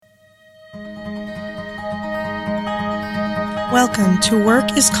Welcome to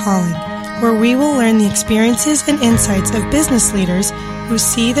Work is Calling, where we will learn the experiences and insights of business leaders who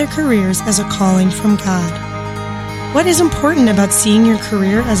see their careers as a calling from God. What is important about seeing your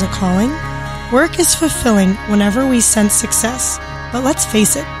career as a calling? Work is fulfilling whenever we sense success, but let's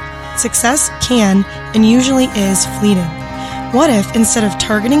face it, success can and usually is fleeting. What if instead of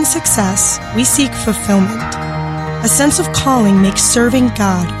targeting success, we seek fulfillment? A sense of calling makes serving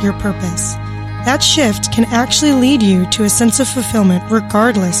God your purpose. That shift can actually lead you to a sense of fulfillment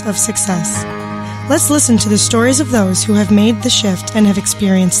regardless of success. Let's listen to the stories of those who have made the shift and have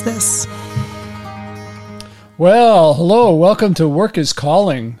experienced this. Well, hello. Welcome to Work is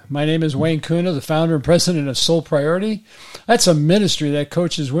Calling. My name is Wayne Kuna, the founder and president of Soul Priority. That's a ministry that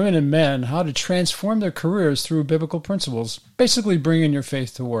coaches women and men how to transform their careers through biblical principles, basically bringing your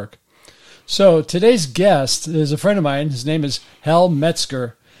faith to work. So today's guest is a friend of mine. His name is Hal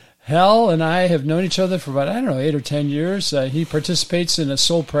Metzger. Hal and I have known each other for about, 8 or 10 years. He participates in a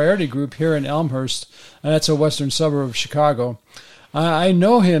Soul Priority group here in Elmhurst, and that's a western suburb of Chicago. I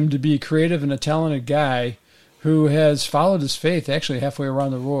know him to be creative and a talented guy who has followed his faith actually halfway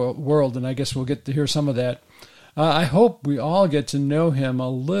around the world, and I guess we'll get to hear some of that. I hope we all get to know him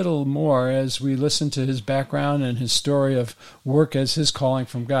a little more as we listen to his background and his story of work as his calling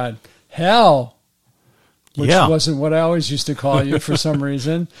from God. Hal! Which wasn't what I always used to call you for some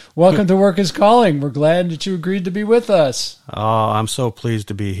reason. Welcome to Work is Calling. We're glad that you agreed to be with us. Oh, I'm so pleased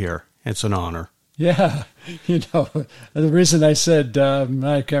to be here. It's an honor. Yeah. The reason I said,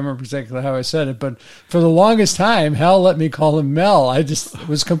 I can't remember exactly how I said it, but for the longest time, Hal let me call him Mel. I just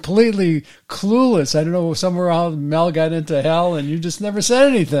was completely clueless. I don't know, somewhere how Mel got into Hal, and you just never said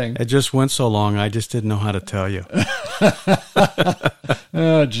anything. It just went so long, I just didn't know how to tell you.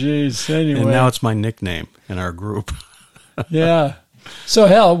 Oh, geez. Anyway. And now it's my nickname in our group. Yeah. So,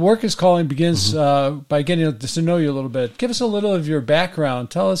 Hal, Work is Calling begins by getting to know you a little bit. Give us a little of your background.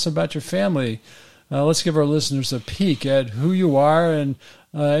 Tell us about your family. Let's give our listeners a peek at who you are and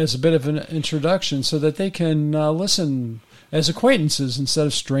as a bit of an introduction so that they can listen as acquaintances instead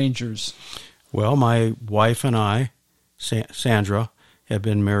of strangers. Well, my wife and I, Sandra, have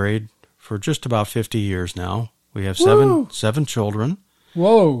been married for just about 50 years now. We have seven children.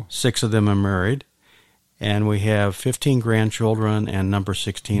 Whoa. 6 of them are married. And we have 15 grandchildren and number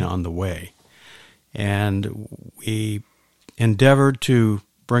 16 on the way. And we endeavored to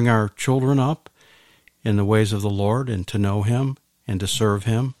bring our children up in the ways of the Lord and to know Him and to serve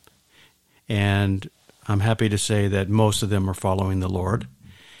Him. And I'm happy to say that most of them are following the Lord.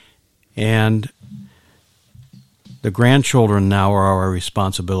 And the grandchildren now are our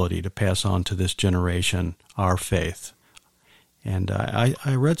responsibility to pass on to this generation our faith. And I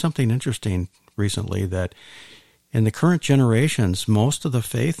read something interesting recently that in the current generations, most of the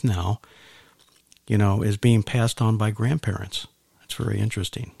faith now, is being passed on by grandparents. It's very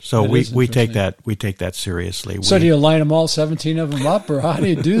interesting. So we take that seriously. So do you line them all 17 of them up, or how do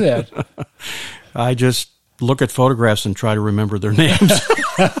you do that? I just look at photographs and try to remember their names.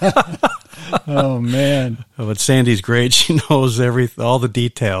 Oh, man. But Sandy's great. She knows all the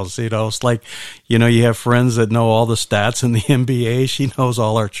details. It's like, you have friends that know all the stats in the NBA. She knows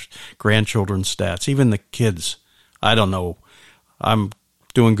all our grandchildren's stats, even the kids. I don't know. I'm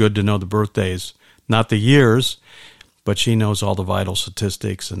doing good to know the birthdays, not the years, but she knows all the vital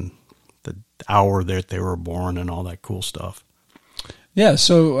statistics and the hour that they were born and all that cool stuff. Yeah,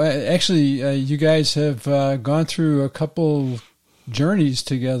 so actually you guys have gone through a couple journeys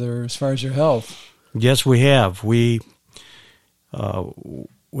together as far as your health. Yes, we have. We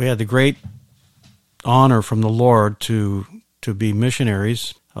had the great honor from the Lord to be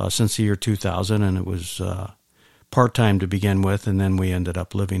missionaries since the year 2000, and it was part-time to begin with, and then we ended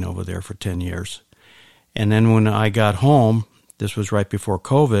up living over there for 10 years. And then when I got home, this was right before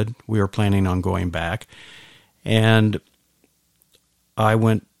COVID, we were planning on going back, and I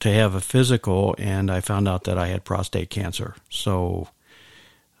went to have a physical, and I found out that I had prostate cancer. So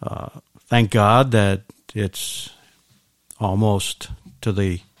thank God that it's almost to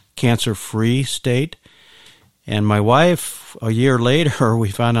the cancer-free state. And my wife, a year later, we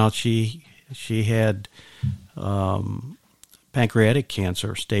found out she had pancreatic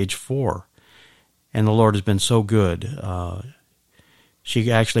cancer, stage 4. And the Lord has been so good.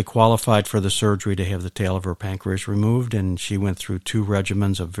 She actually qualified for the surgery to have the tail of her pancreas removed, and she went through 2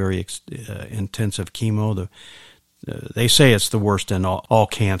 regimens of very intensive chemo. They say it's the worst in all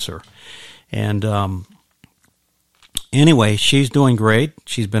cancer. And anyway, she's doing great.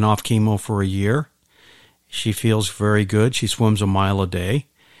 She's been off chemo for a year. She feels very good. She swims a mile a day.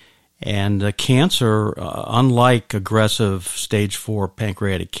 And cancer, unlike aggressive stage 4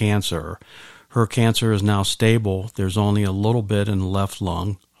 pancreatic cancer, Her cancer is now stable. There's only a little bit in the left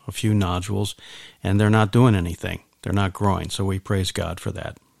lung, a few nodules, and they're not doing anything. They're not growing. So we praise God for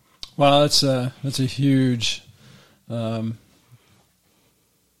that. Well, that's a huge trial,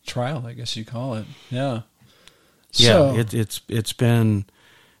 I guess you call it. Yeah. Yeah, it's been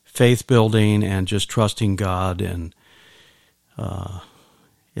faith building and just trusting God, and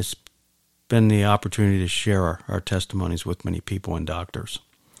it's been the opportunity to share our testimonies with many people and doctors.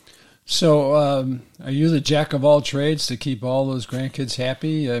 So, are you the jack of all trades to keep all those grandkids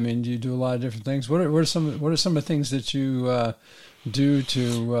happy? I mean, do you do a lot of different things? What are some of the things that you do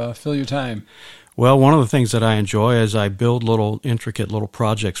to fill your time? Well, one of the things that I enjoy is I build intricate little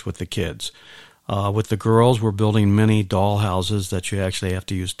projects with the kids. With the girls, we're building mini doll houses that you actually have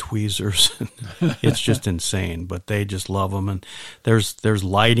to use tweezers. It's just insane, but they just love them. And there's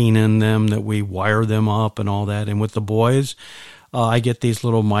lighting in them that we wire them up and all that. And with the boys, I get these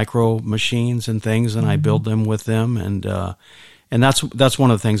little micro machines and things, and I build them with them. And that's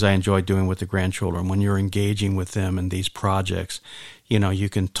one of the things I enjoy doing with the grandchildren. When you're engaging with them in these projects, you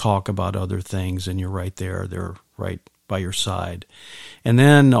can talk about other things, and you're right there. They're right by your side. And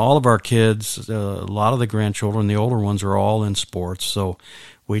then all of our kids, a lot of the grandchildren, the older ones, are all in sports. So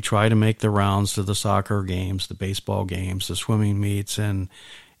we try to make the rounds to the soccer games, the baseball games, the swimming meets, and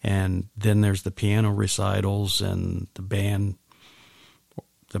then there's the piano recitals and the band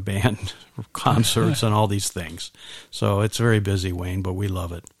concerts and all these things. So it's very busy, Wayne, but we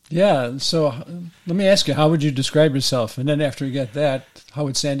love it. Yeah. So let me ask you, how would you describe yourself? And then after you get that, how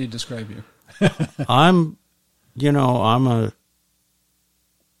would Sandy describe you? I'm a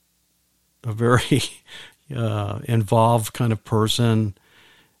very involved kind of person.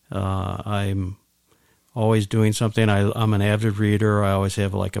 I'm always doing something. I'm an avid reader. I always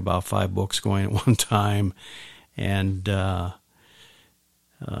have like about 5 books going at one time. And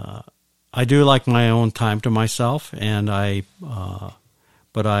I do like my own time to myself, and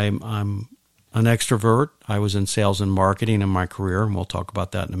but I'm an extrovert. I was in sales and marketing in my career, and we'll talk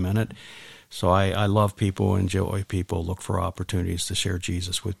about that in a minute. So I love people, enjoy people, look for opportunities to share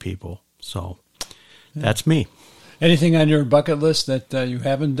Jesus with people. So that's me. Anything on your bucket list that you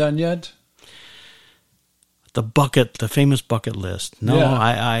haven't done yet? The famous bucket list. No,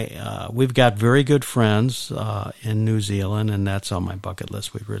 yeah. We've got very good friends in New Zealand, and that's on my bucket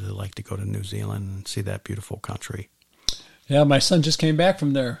list. We'd really like to go to New Zealand and see that beautiful country. Yeah, my son just came back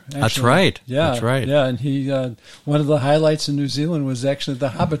from there. Actually. That's right. Yeah, that's right. Yeah, and he one of the highlights in New Zealand was actually the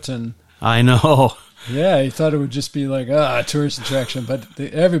Hobbiton. I know. Yeah, he thought it would just be like a tourist attraction, but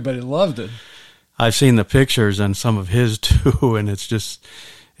everybody loved it. I've seen the pictures and some of his too, and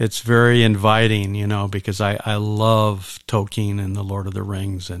it's very inviting, because I love Tolkien and the Lord of the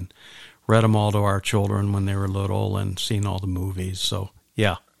Rings, and read them all to our children when they were little, and seen all the movies. So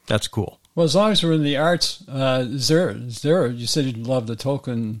yeah, that's cool. Well, as long as we're in the arts, is there? You said you love the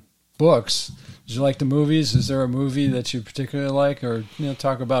Tolkien books. Did you like the movies? Is there a movie that you particularly like, or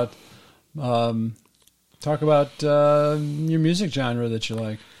talk about your music genre that you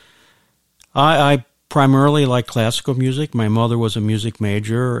like? I primarily like classical music. My mother was a music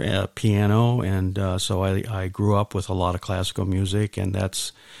major at piano, and so I grew up with a lot of classical music, and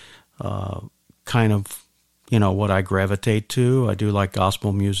that's kind of what I gravitate to. I do like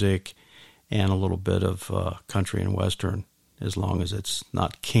gospel music and a little bit of country and western, as long as it's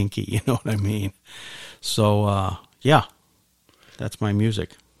not kinky, you know what I mean? So yeah, that's my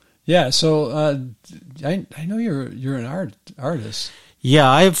music. Yeah, so I know you're an artist. Yeah,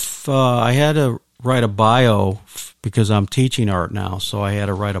 I had to write a bio because I'm teaching art now, so I had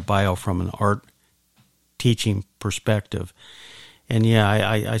to write a bio from an art teaching perspective. And yeah,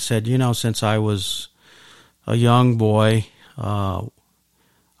 I said, since I was a young boy,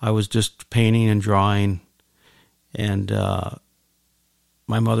 I was just painting and drawing, and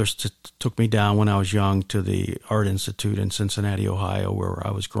my mother took me down when I was young to the Art Institute in Cincinnati, Ohio, where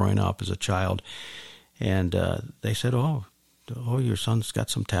I was growing up as a child. And they said, oh, your son's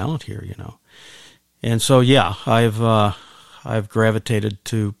got some talent here, And so, yeah, I've gravitated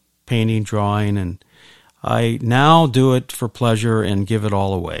to painting, drawing, and I now do it for pleasure and give it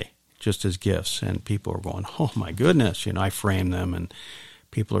all away, just as gifts. And people are going, oh, my goodness. I frame them, and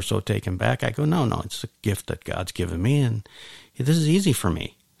people are so taken back. I go, no, it's a gift that God's given me, and this is easy for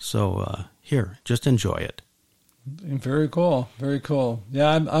me. So here, just enjoy it. Very cool. Very cool. Yeah,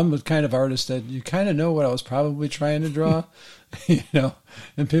 I'm the kind of artist that you kind of know what I was probably trying to draw,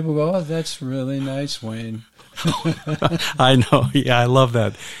 and people go, oh, that's really nice, Wayne. I know. Yeah, I love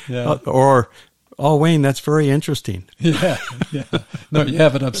that. Yeah. Or Oh, Wayne, that's very interesting. Yeah. No, you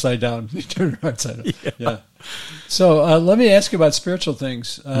have it upside down. You turn it upside down. Yeah. So let me ask you about spiritual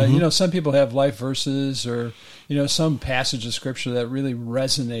things. Some people have life verses or, some passage of Scripture that really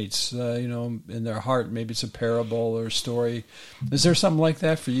resonates, in their heart. Maybe it's a parable or a story. Is there something like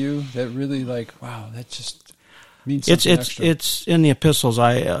that for you that really wow, that just means something extra? It's in the epistles.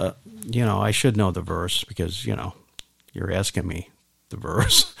 I should know the verse because, you're asking me the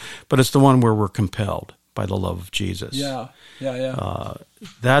verse, but it's the one where we're compelled by the love of Jesus. Yeah.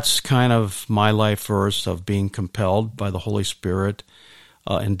 That's kind of my life verse of being compelled by the Holy Spirit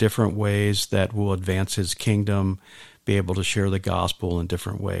in different ways that will advance His kingdom, be able to share the gospel in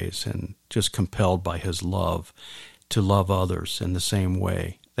different ways, and just compelled by His love to love others in the same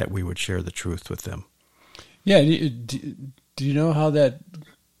way that we would share the truth with them. Yeah. Do you know how that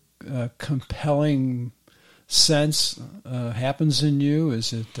compelling sense happens in you?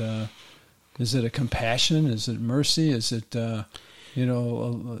 Is it a compassion? Is it mercy? Is it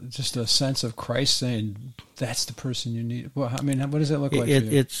just a sense of Christ saying that's the person you need? Well, I mean, what does that look like?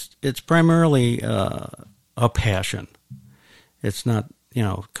 It's primarily a passion. It's not,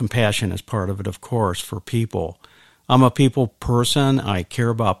 compassion is part of it, of course, for people. I'm a people person. I care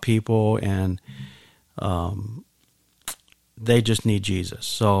about people, and they just need Jesus.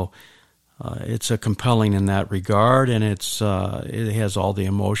 So it's a compelling in that regard, and it has all the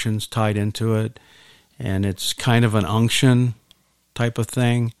emotions tied into it, and it's kind of an unction type of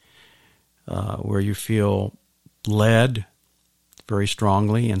thing where you feel led very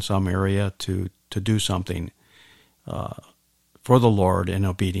strongly in some area to do something for the Lord in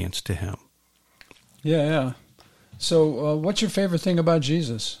obedience to Him. Yeah. So what's your favorite thing about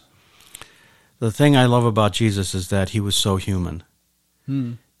Jesus? The thing I love about Jesus is that He was so human.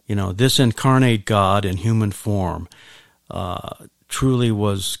 This incarnate God in human form truly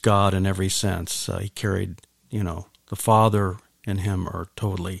was God in every sense. He carried, the Father and Him are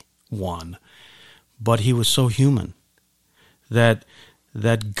totally one. But He was so human that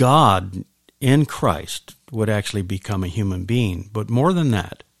God in Christ would actually become a human being. But more than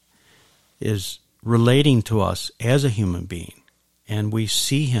that, is relating to us as a human being. And we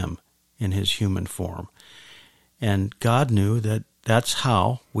see Him in His human form. And God knew that that's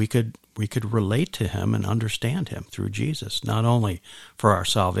how we could relate to Him and understand Him through Jesus, not only for our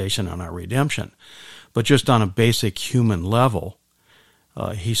salvation and our redemption, but just on a basic human level.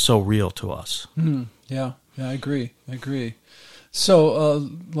 He's so real to us. Yeah, I agree. So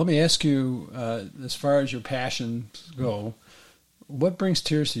let me ask you, as far as your passions go, what brings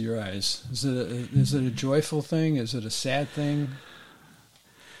tears to your eyes? Is it a joyful thing? Is it a sad thing?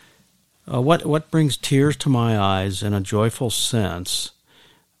 What brings tears to my eyes in a joyful sense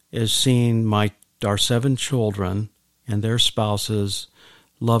is seeing our 7 children and their spouses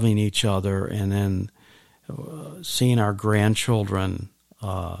loving each other, and then seeing our grandchildren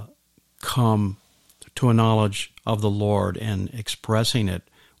come to a knowledge of the Lord and expressing it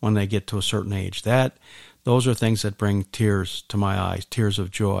when they get to a certain age. Those are things that bring tears to my eyes, tears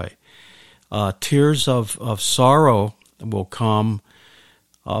of joy. Tears of sorrow will come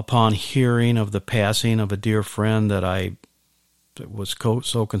upon hearing of the passing of a dear friend that I was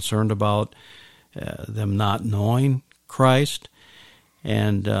so concerned about, them not knowing Christ.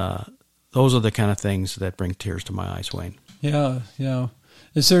 And those are the kind of things that bring tears to my eyes, Wayne. Yeah.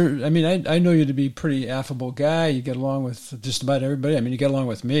 Is there, I know you to be a pretty affable guy. You get along with just about everybody. You get along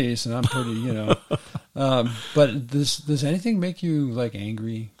with me, so I'm pretty, but does anything make you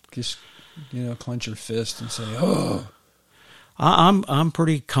angry? Just, clench your fist and say, oh. I'm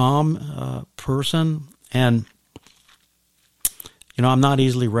pretty calm person, and I'm not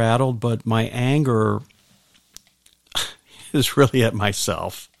easily rattled, but my anger is really at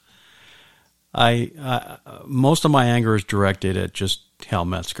myself. Most of my anger is directed at just Hal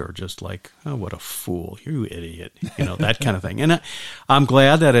Metzger, just like, oh, what a fool, you idiot, that kind of thing. And I'm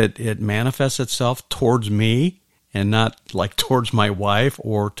glad that it manifests itself towards me and not towards my wife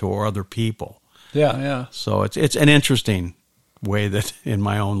or to other people. Yeah. So it's an interesting way that in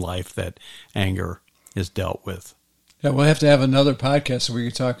my own life that anger is dealt with. Yeah, we'll have to have another podcast so we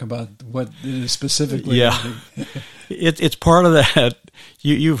can talk about what it is specifically. Yeah, it's part of that.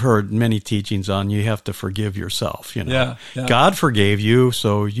 You've heard many teachings on you have to forgive yourself. Yeah. God forgave you,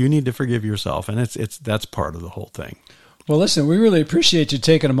 so you need to forgive yourself, and that's part of the whole thing. Well, listen, we really appreciate you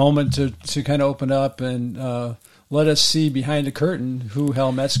taking a moment to kind of open up and let us see behind the curtain who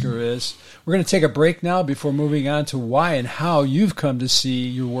Hal Metzger is. We're going to take a break now before moving on to why and how you've come to see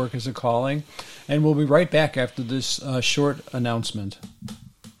your work as a calling. And we'll be right back after this short announcement.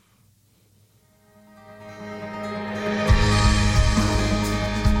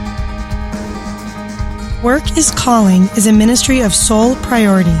 Work is Calling is a ministry of Soul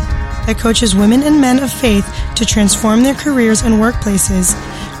Priority that coaches women and men of faith to transform their careers and workplaces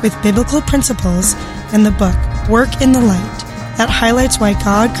with biblical principles and the book Work in the Light that highlights why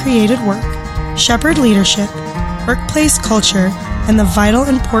God created work, shepherd leadership, workplace culture, and the vital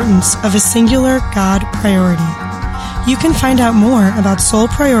importance of a singular God priority. You can find out more about Soul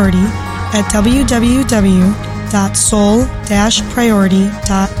Priority at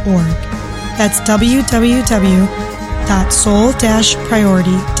www.soul-priority.org. That's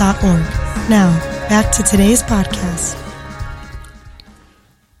www.soul-priority.org. Now, back to today's podcast.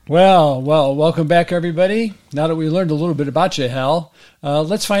 Well, welcome back, everybody. Now that we learned a little bit about you, Hal,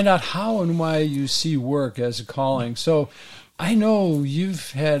 let's find out how and why you see work as a calling. So I know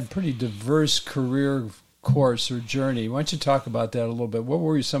you've had pretty diverse career course or journey. Why don't you talk about that a little bit? What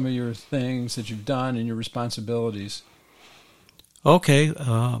were some of your things that you've done and your responsibilities? Okay.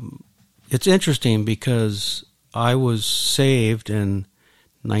 It's interesting because I was saved in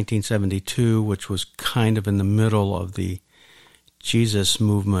 1972, which was kind of in the middle of the Jesus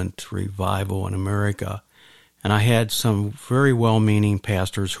movement revival in America. And I had some very well-meaning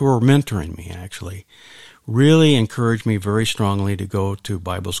pastors who were mentoring me, actually, really encouraged me very strongly to go to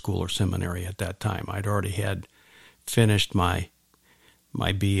Bible school or seminary at that time. I'd already had finished my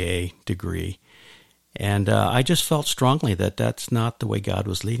BA degree. And I just felt strongly that that's not the way God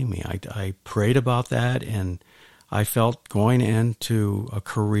was leading me. I prayed about that, and I felt going into a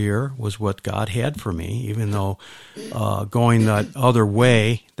career was what God had for me, even though going that other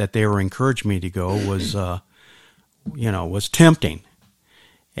way that they were encouraging me to go was, was tempting.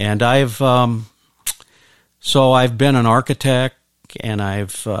 And I've been an architect, and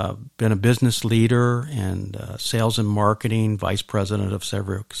I've been a business leader and sales and marketing, vice president of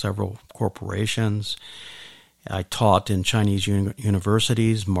several corporations. I taught in Chinese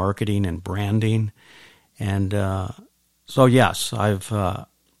universities, marketing and branding. And so, yes, I've had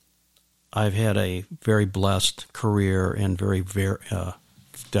a very blessed career and very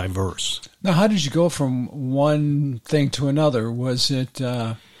diverse. Now, how did you go from one thing to another? Was it,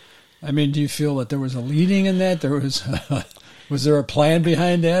 do you feel that there was a leading in that? Was there a plan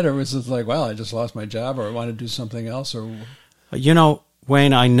behind that? Or was it like, well, I just lost my job, or I want to do something else? Or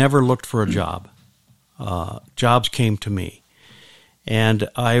Wayne, I never looked for a job. Jobs came to me. And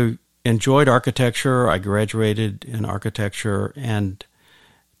I enjoyed architecture. I graduated in architecture, and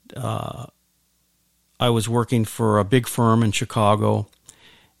I was working for a big firm in Chicago,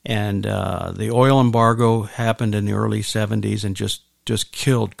 and the oil embargo happened in the early 70s and just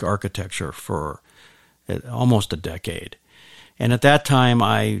killed architecture for almost a decade. And at that time,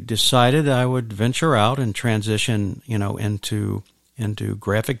 I decided I would venture out and transition, into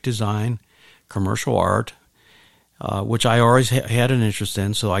graphic design, commercial art, which I always had an interest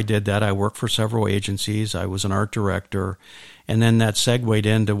in, so I did that. I worked for several agencies. I was an art director, and then that segued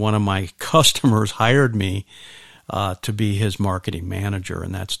into one of my customers hired me to be his marketing manager,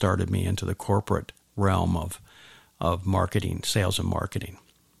 and that started me into the corporate realm of marketing, sales and marketing.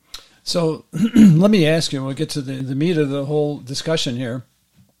 So let me ask you, we'll get to the meat of the whole discussion here.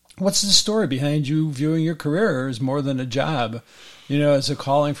 What's the story behind you viewing your career as more than a job, as a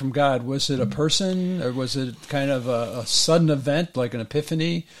calling from God? Was it a person, or was it kind of a sudden event like an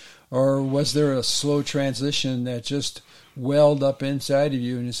epiphany, or was there a slow transition that just welled up inside of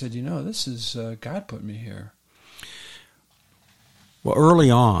you and you said, this is God put me here? Well,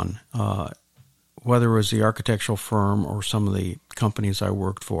 early on, whether it was the architectural firm or some of the companies I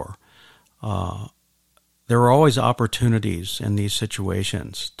worked for, there were always opportunities in these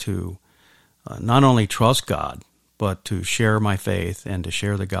situations to not only trust God, but to share my faith and to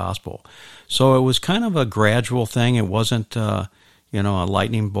share the gospel. So it was kind of a gradual thing. It wasn't, a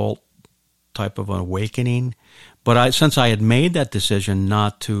lightning bolt type of an awakening. But since I had made that decision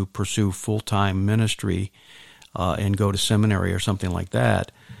not to pursue full-time ministry and go to seminary or something like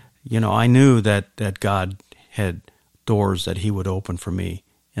that, I knew that God had doors that he would open for me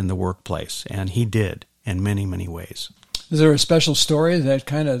in the workplace, and he did in many, many ways. Is there a special story that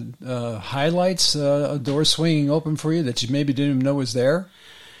kind of highlights a door swinging open for you that you maybe didn't even know was there?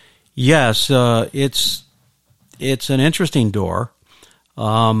 Yes, it's an interesting door.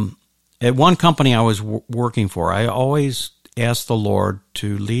 At one company I was working for, I always asked the Lord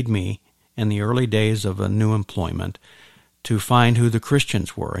to lead me in the early days of a new employment to find who the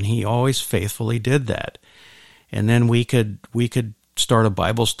Christians were, and he always faithfully did that. And then we could start a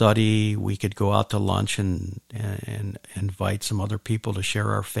Bible study. We could go out to lunch and invite some other people to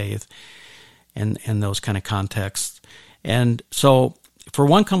share our faith and those kind of contexts. And so for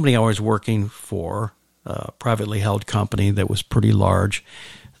one company I was working for, a privately held company that was pretty large,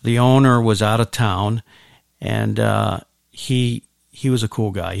 the owner was out of town, And he was a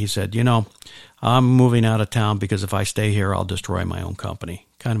cool guy. He said, I'm moving out of town because if I stay here, I'll destroy my own company.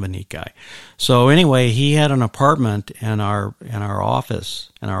 Kind of a neat guy. So anyway, he had an apartment in our offices.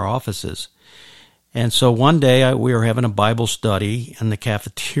 And so one day we were having a Bible study in the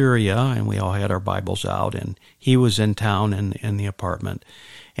cafeteria, and we all had our Bibles out, and he was in town in the apartment.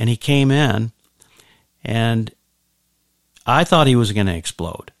 And he came in, and I thought he was going to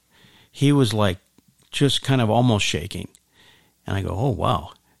explode. He was like just kind of almost shaking. And I go, oh,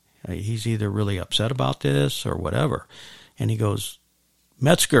 wow. He's either really upset about this or whatever. And he goes,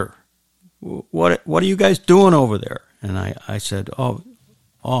 Metzger, what are you guys doing over there? And I said, oh,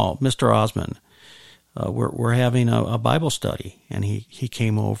 Mr. Osmond, we're having a Bible study. And he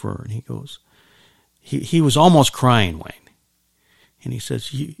came over and he goes, he was almost crying, Wayne. And he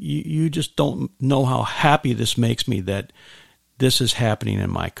says, you just don't know how happy this makes me that this is happening in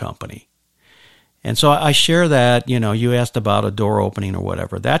my company. And so I share that, you asked about a door opening or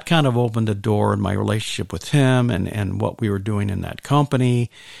whatever. That kind of opened the door in my relationship with him and what we were doing in that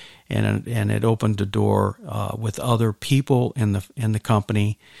company. And it opened the door with other people in the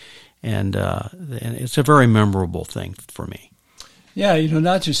company. And it's a very memorable thing for me. Yeah,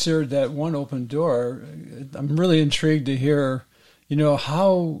 not just there that one open door. I'm really intrigued to hear,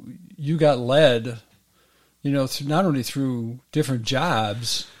 how you got led, not only through different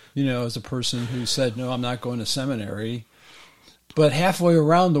jobs, as a person who said, no, I'm not going to seminary, but halfway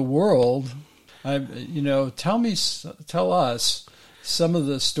around the world, tell us some of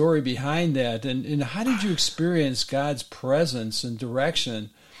the story behind that, and how did you experience God's presence and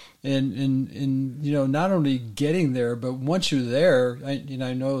direction in not only getting there, but once you're there,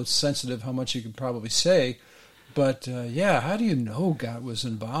 I know it's sensitive how much you can probably say, but how do you know God was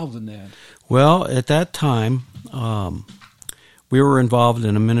involved in that? Well, at that time, we were involved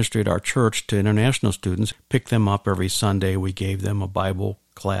in a ministry at our church to international students, picked them up every Sunday. We gave them a Bible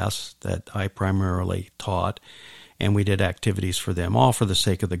class that I primarily taught, and we did activities for them, all for the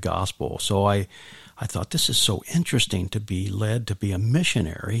sake of the gospel. So I thought, this is so interesting to be led to be a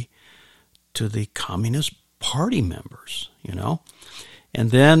missionary to the Communist Party members,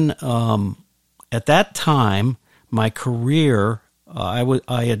 And then at that time, my career,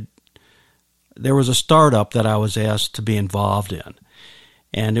 there was a startup that I was asked to be involved in,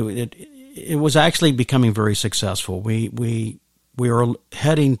 and it was actually becoming very successful. We were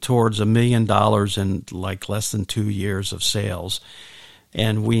heading towards $1 million in like less than 2 years of sales,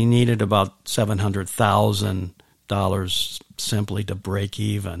 and we needed about $700,000 simply to break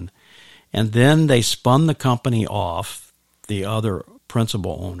even. And then they spun the company off, the other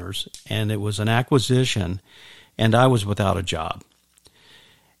principal owners, and it was an acquisition, and I was without a job.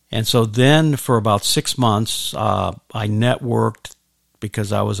 And so then for about 6 months, I networked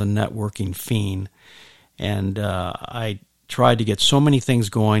because I was a networking fiend. And I tried to get so many things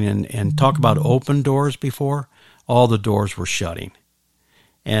going and talk about open doors before. All the doors were shutting.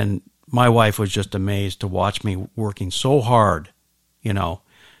 And my wife was just amazed to watch me working so hard,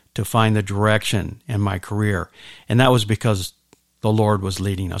 to find the direction in my career. And that was because the Lord was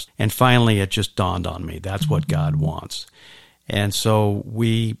leading us. And finally, it just dawned on me. That's what God wants. And so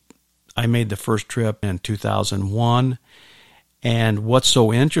I made the first trip in 2001. And what's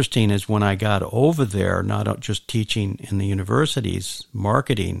so interesting is when I got over there, not just teaching in the universities,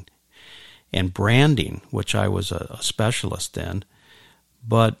 marketing and branding, which I was a specialist in,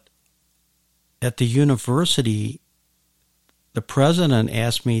 but at the university, the president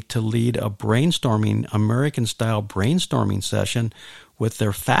asked me to lead a American-style brainstorming session with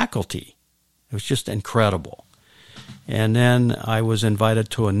their faculty. It was just incredible. And then I was invited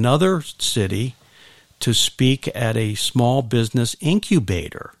to another city to speak at a small business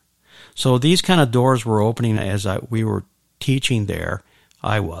incubator. So these kind of doors were opening as we were teaching there.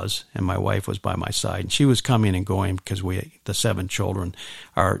 I was, and my wife was by my side. And she was coming and going because the 7 children,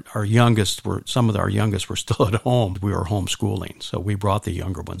 some of our youngest were still at home. We were homeschooling, so we brought the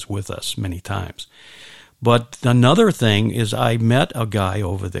younger ones with us many times. But another thing is I met a guy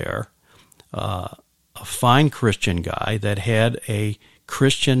over there, a fine Christian guy that had a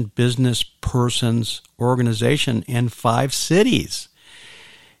Christian business person's organization in 5 cities.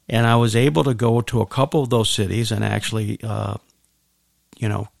 And I was able to go to a couple of those cities and actually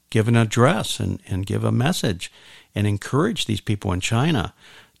give an address and give a message and encourage these people in China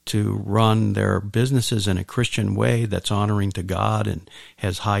to run their businesses in a Christian way that's honoring to God and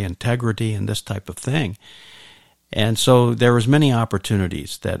has high integrity and this type of thing. And so there was many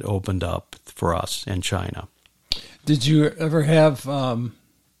opportunities that opened up for us in China. Did you ever have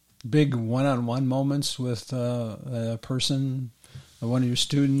big one-on-one moments with a person, one of your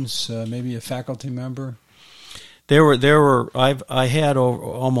students, maybe a faculty member? I had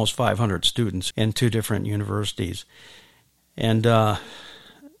almost 500 students in 2 different universities, and there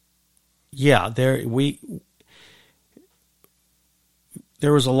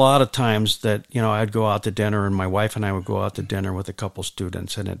was a lot of times that, I'd go out to dinner, and my wife and I would go out to dinner with a couple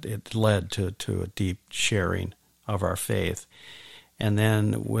students, and it led to a deep sharing of our faith. And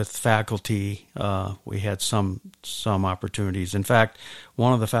then with faculty, we had some opportunities. In fact,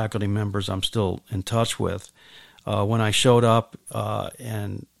 one of the faculty members I'm still in touch with, when I showed up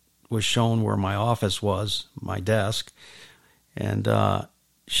and was shown where my office was, my desk, and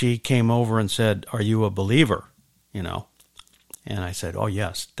she came over and said, "Are you a believer?" And I said, "Oh,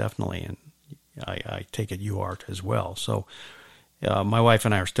 yes, definitely." And I take it you are as well. So my wife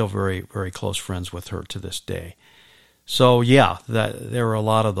and I are still very, very close friends with her to this day. So, there are a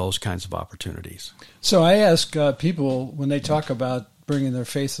lot of those kinds of opportunities. So I ask people when they talk about bringing their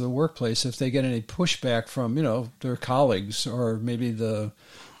faith to the workplace, if they get any pushback from, their colleagues or maybe the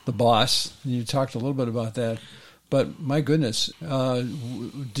boss. You talked a little bit about that. But my goodness,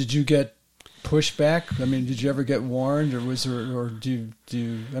 did you get pushback? I mean, did you ever get warned, or was there, or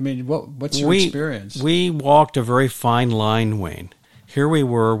what's your experience? We walked a very fine line, Wayne. Here we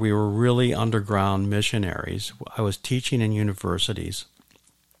were really underground missionaries. I was teaching in universities.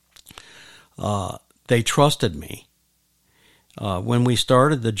 They trusted me. When we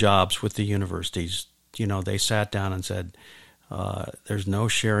started the jobs with the universities, they sat down and said, there's no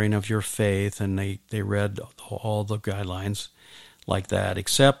sharing of your faith, and they read all the guidelines like that,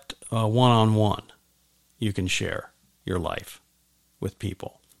 except one-on-one. You can share your life with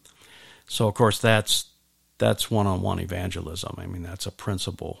people. So, of course, that's one-on-one evangelism. I mean, that's a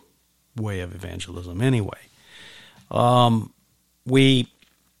principal way of evangelism anyway.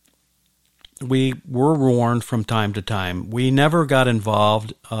 We were warned from time to time. We never got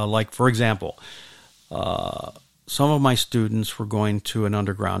involved. Like, for example, some of my students were going to an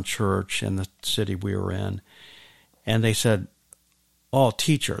underground church in the city we were in, and they said, "Oh,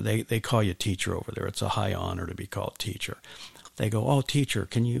 teacher." They call you teacher over there. It's a high honor to be called teacher. They go, "Oh, teacher,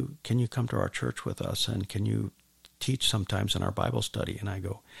 can you come to our church with us, and can you teach sometimes in our Bible study?" And I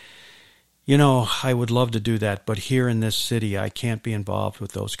go, I would love to do that, but here in this city, I can't be involved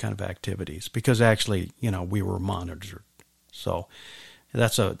with those kind of activities because actually, we were monitored. So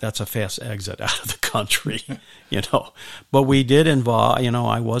that's a fast exit out of the country, But we did involve,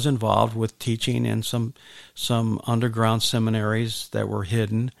 I was involved with teaching in some underground seminaries that were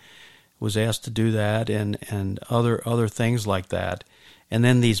hidden. Was asked to do that and other things like that. And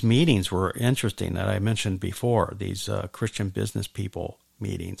then these meetings were interesting that I mentioned before, these Christian business people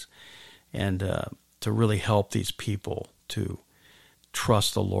meetings, and to really help these people to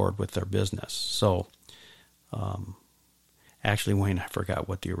trust the Lord with their business. So actually, Wayne, I forgot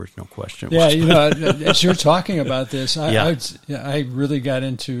what the original question was. Yeah, as you're talking about this, I really get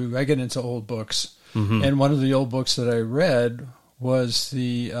into old books. Mm-hmm. And one of the old books that I read was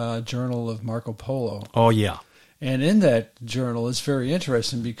the Journal of Marco Polo. Oh, yeah. And in that journal, it's very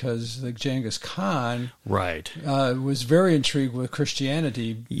interesting because the Genghis Khan was very intrigued with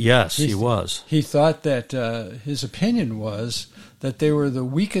Christianity. Yes, he was. He thought that his opinion was that they were the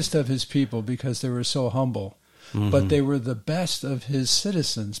weakest of his people because they were so humble. Mm-hmm. But they were the best of his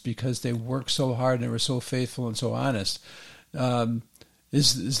citizens because they worked so hard and they were so faithful and so honest.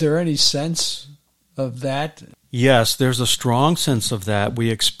 Is there any sense of that? Yes, there's a strong sense of that.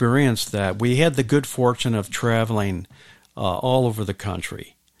 We experienced that. We had the good fortune of traveling all over the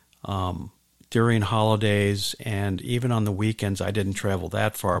country during holidays, and even on the weekends. I didn't travel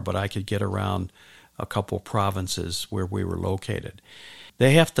that far, but I could get around a couple provinces where we were located.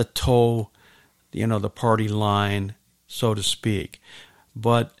 They have to toe, the party line, so to speak.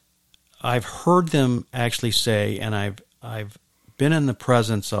 But I've heard them actually say, and I've been in the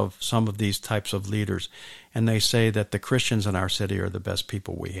presence of some of these types of leaders, and they say that the Christians in our city are the best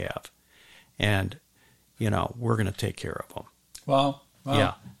people we have. And, we're going to take care of them. Wow.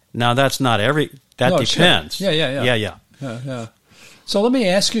 Yeah. Now, that's not depends. Sure. Yeah. So let me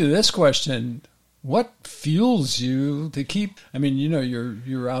ask you this question. What fuels you to keep,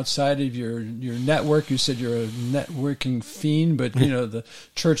 you're outside of your network. You said you're a networking fiend, but, the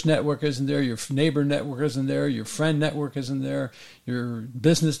church network isn't there. Your neighbor network isn't there. Your friend network isn't there. Your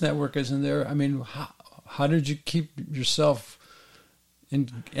business network isn't there. How did you keep yourself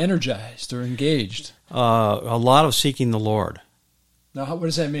energized or engaged? A lot of seeking the Lord. Now, what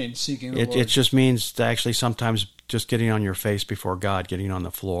does that mean, seeking the Lord? It just means to actually sometimes just getting on your face before God, getting on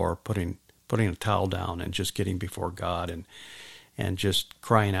the floor, putting a towel down and just getting before God and just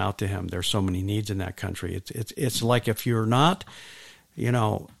crying out to Him. There's so many needs in that country. It's like if you're not,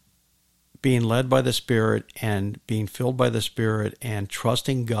 being led by the Spirit and being filled by the Spirit and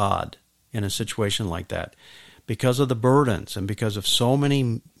trusting God in a situation like that, because of the burdens and because of so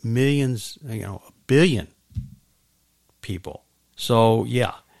many millions, a billion people. So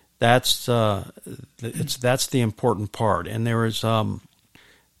yeah, that's the important part. And there is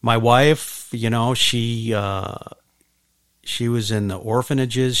my wife. She was in the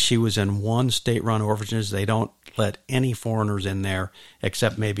orphanages. She was in one state-run orphanage. They don't let any foreigners in there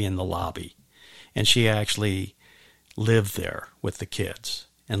except maybe in the lobby. And she actually lived there with the kids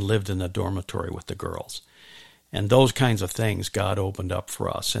and lived in the dormitory with the girls. And those kinds of things God opened up for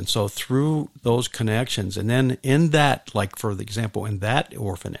us. And so through those connections, and then in that, like for example, in that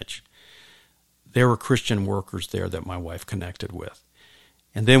orphanage, there were Christian workers there that my wife connected with.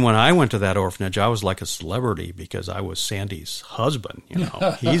 And then when I went to that orphanage, I was like a celebrity because I was Sandy's husband.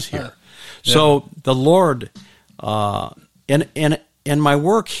 He's here. Yeah. So the Lord, in my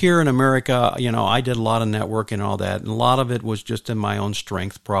work here in America, I did a lot of networking and all that, and a lot of it was just in my own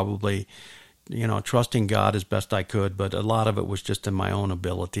strength, probably, trusting God as best I could, but a lot of it was just in my own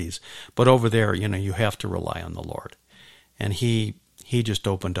abilities. But over there, you have to rely on the Lord. And He just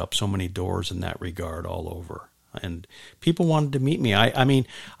opened up so many doors in that regard all over. And people wanted to meet me. I mean,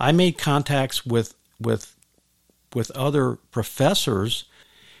 I made contacts with other professors,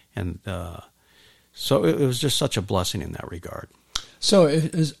 and so it was just such a blessing in that regard. So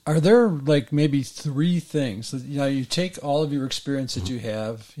are there like maybe three things that, you take all of your experience that you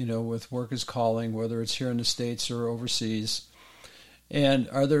have, with Work is Calling, whether it's here in the States or overseas, and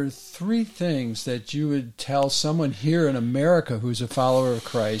are there three things that you would tell someone here in America who's a follower of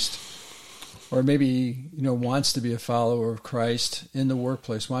Christ, or maybe wants to be a follower of Christ in the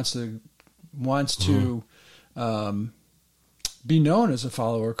workplace, wants to be known as a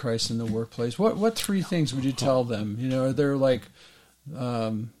follower of Christ in the workplace? What three things would you tell them? Are there like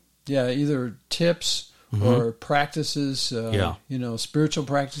either tips or practices? Spiritual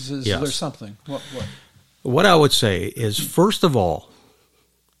practices. Yes. Is there something? What I would say is, first of all,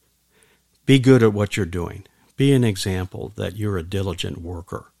 be good at what you're doing. Be an example that you're a diligent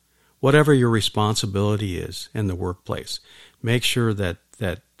worker. Whatever your responsibility is in the workplace, make sure that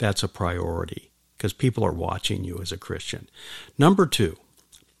that's a priority, because people are watching you as a Christian. Number two,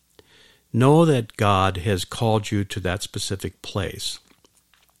 know that God has called you to that specific place,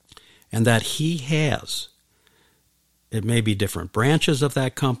 and that He has, it may be different branches of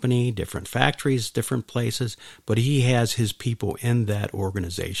that company, different factories, different places, but He has His people in that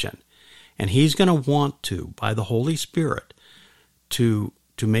organization. And He's going to want to, by the Holy Spirit, to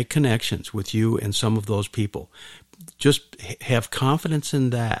make connections with you and some of those people. Just have confidence in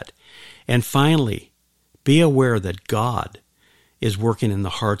that. And finally, be aware that God is working in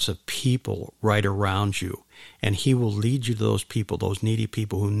the hearts of people right around you, and He will lead you to those people, those needy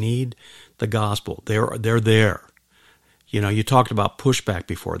people who need the gospel. They're there. You talked about pushback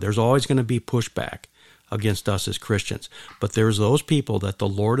before. There's always going to be pushback against us as Christians, but there's those people that the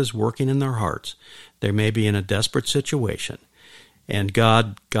Lord is working in their hearts. They may be in a desperate situation, and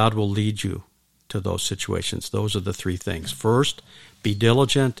God will lead you to those situations. Those are the three things. First, be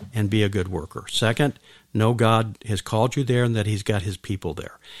diligent and be a good worker. Second, know God has called you there and that He's got His people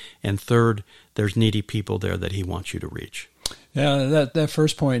there. And third, there's needy people there that He wants you to reach. Yeah, that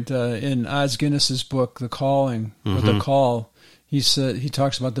first point in Os Guinness's book, The Calling, or The Call, he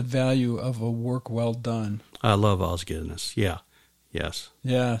talks about the value of a work well done. I love Os Guinness. Yeah. Yes.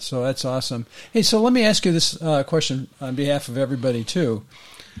 Yeah, so that's awesome. Hey, so let me ask you this question on behalf of everybody too.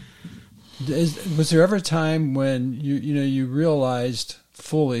 Was there ever a time when you realized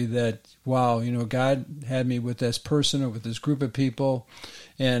fully that, wow, God had me with this person or with this group of people,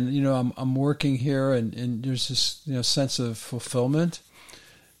 and I'm working here, and there's this sense of fulfillment?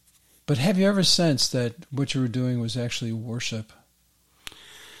 But have you ever sensed that what you were doing was actually worship?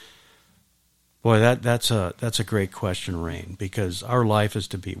 Boy, that's a great question, Rain, because our life is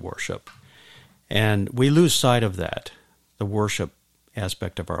to be worship. And we lose sight of that, the worship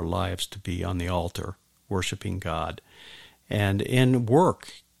aspect of our lives, to be on the altar, worshiping God. And in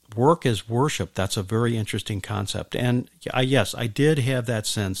work is worship. That's a very interesting concept. And yes, I did have that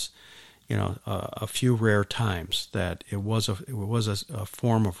sense, a few rare times that it was a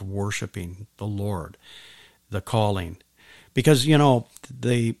form of worshiping the Lord, the calling. Because,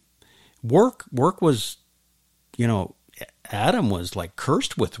 the work was, Adam was like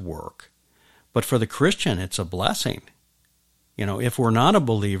cursed with work, but for the Christian, it's a blessing. If we're not a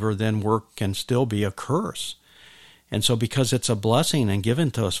believer, then work can still be a curse. And so because it's a blessing and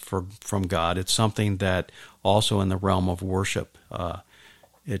given to us from God, it's something that also in the realm of worship,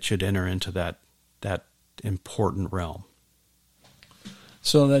 it should enter into that important realm.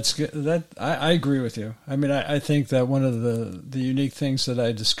 So that's good. I agree with you. I mean, I think that one of the unique things that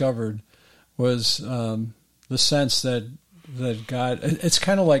I discovered was the sense that God. It's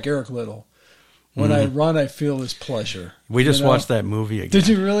kind of like Eric Liddell. When I run, I feel His pleasure. We just watched that movie again. Did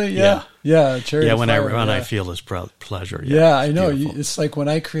you really? Yeah. Chariot when Fire, I run, I feel His pleasure. Yeah, I know. It's like when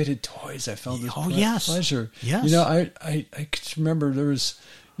I created toys, I felt His yes. pleasure. Yes. I remember there was.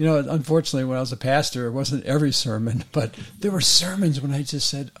 Unfortunately, when I was a pastor, it wasn't every sermon, but there were sermons when I just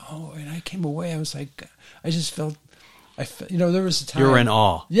said, "Oh," and I came away. I was like, I just felt, there was a time you were in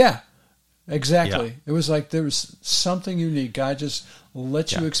awe. Yeah, exactly. Yeah. It was like there was something unique. God just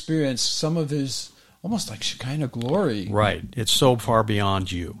let you experience some of His almost like Shekinah glory. Right. It's so far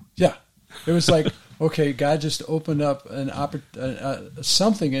beyond you. Yeah, it was like. Okay, God just opened up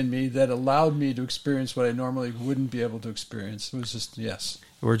something in me that allowed me to experience what I normally wouldn't be able to experience. It was just, yes.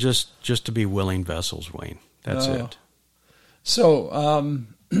 We're just to be willing vessels, Wayne. That's it. So,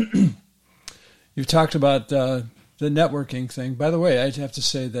 you've talked about the networking thing. By the way, I have to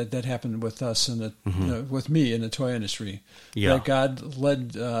say that happened with us with me in the toy industry. Yeah. That God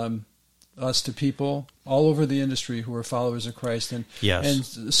led us to people all over the industry who were followers of Christ, and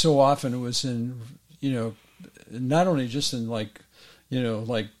so often it was in not only just in like in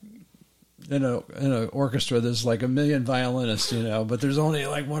an orchestra there's like a million violinists, but there's only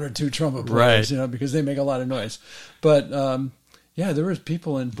like one or two trumpet players, right. Because they make a lot of noise. But there was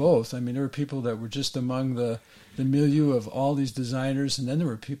people in both. I mean, there were people that were just among the milieu of all these designers, and then there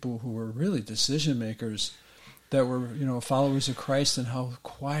were people who were really decision makers that were followers of Christ, and how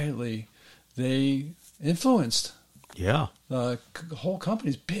quietly they influenced whole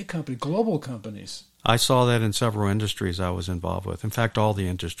companies, big companies, global companies. I saw that in several industries I was involved with. In fact, all the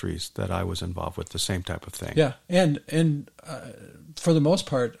industries that I was involved with, the same type of thing. Yeah, and for the most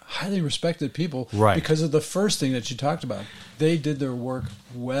part, highly respected people, right? Because of the first thing that you talked about, they did their work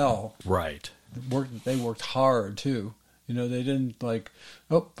well. Right. They worked hard too. They didn't like,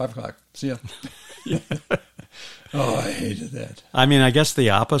 5:00, see ya. Oh, I hated that. I mean, I guess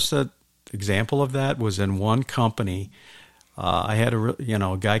the opposite example of that was in one company. I had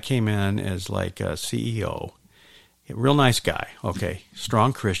a guy came in as like a CEO, a real nice guy, okay,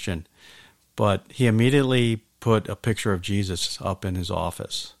 strong Christian, but he immediately put a picture of Jesus up in his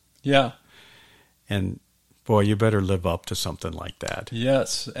office. Yeah. And boy, you better live up to something like that.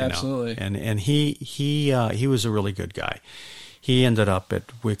 Yes, absolutely. And he was a really good guy. He ended up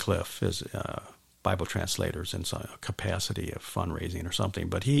at WIC as Bible translators in some capacity of fundraising or something,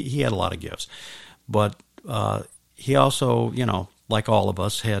 but he had a lot of gifts. But he also, like all of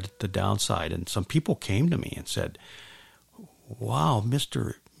us, had the downside. And some people came to me and said, wow,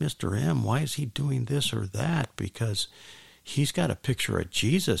 Mr. M, why is he doing this or that? Because he's got a picture of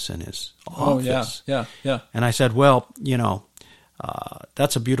Jesus in his office. Oh, yeah. And I said, well,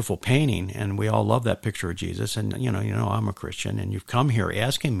 that's a beautiful painting, and we all love that picture of Jesus. And, I'm a Christian, and you've come here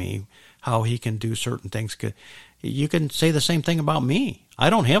asking me how he can do certain things. You can say the same thing about me. I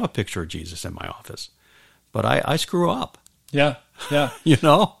don't have a picture of Jesus in my office. But I screw up. Yeah.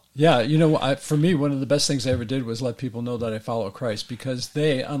 Yeah, for me, one of the best things I ever did was let people know that I follow Christ, because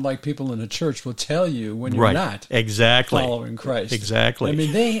they, unlike people in the church, will tell you when you're not following Christ. Exactly. I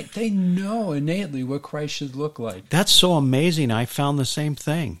mean, they know innately what Christ should look like. That's so amazing. I found the same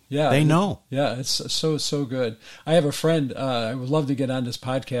thing. Yeah. They know. Yeah, it's so good. I have a friend, I would love to get on this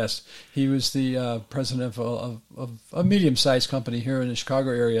podcast. He was the president of a medium-sized company here in the Chicago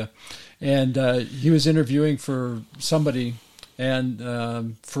area, and he was interviewing for somebody, and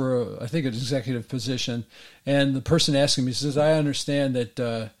for I think an executive position, and the person asking me says, I understand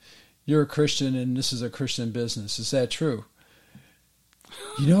that you're a Christian and this is a Christian business. Is that true?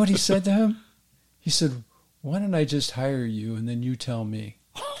 You know what he said to him? He said, why don't I just hire you and then you tell me?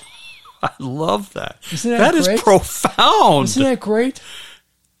 I love that. Isn't that great? Is profound. Isn't that great?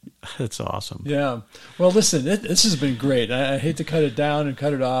 That's awesome. Yeah. Well, listen, this has been great. I hate to cut it down and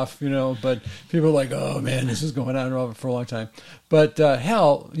cut it off, but people are like, oh, man, this is going on for a long time. But,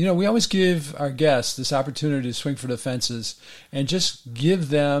 we always give our guests this opportunity to swing for the fences and just give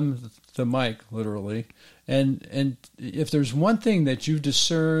them the mic, literally. And if there's one thing that you've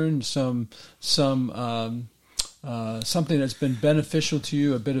discerned, something that's been beneficial to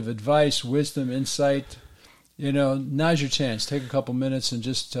you, a bit of advice, wisdom, insight, now's your chance. Take a couple minutes and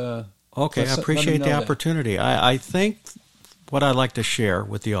just... okay, I appreciate the opportunity. I think what I'd like to share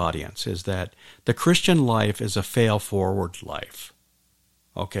with the audience is that the Christian life is a fail-forward life.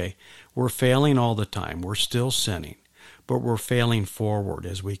 Okay? We're failing all the time. We're still sinning. But we're failing forward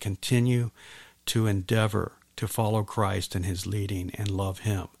as we continue to endeavor to follow Christ and His leading and love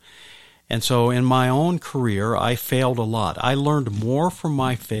Him. And so in my own career, I failed a lot. I learned more from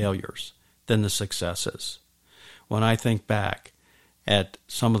my failures than the successes. When I think back at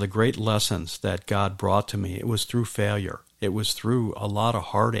some of the great lessons that God brought to me, it was through failure. It was through a lot of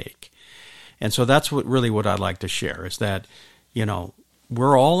heartache. And so that's what I'd like to share is that,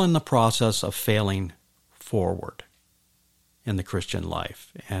 we're all in the process of failing forward in the Christian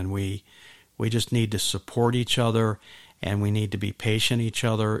life. And we just need to support each other, and we need to be patient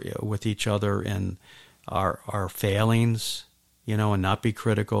with each other in our failings, and not be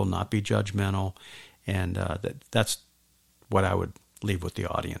critical, not be judgmental. And that's what I would leave with the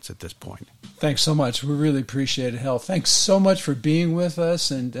audience at this point. Thanks so much. We really appreciate it, Hal. Thanks so much for being with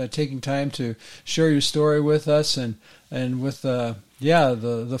us and taking time to share your story with us and with the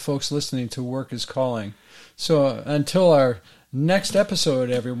folks listening to Work is Calling. So until our next episode,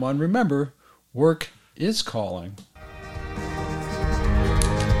 everyone, remember, work is calling.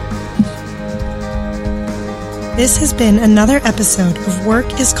 This has been another episode of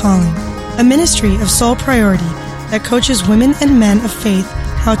Work is Calling, a ministry of Soul Priority that coaches women and men of faith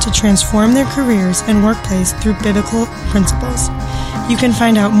how to transform their careers and workplace through biblical principles. You can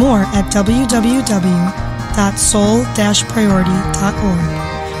find out more at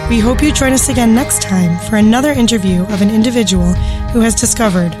www.soul-priority.org. We hope you join us again next time for another interview of an individual who has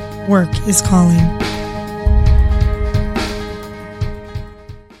discovered work is calling.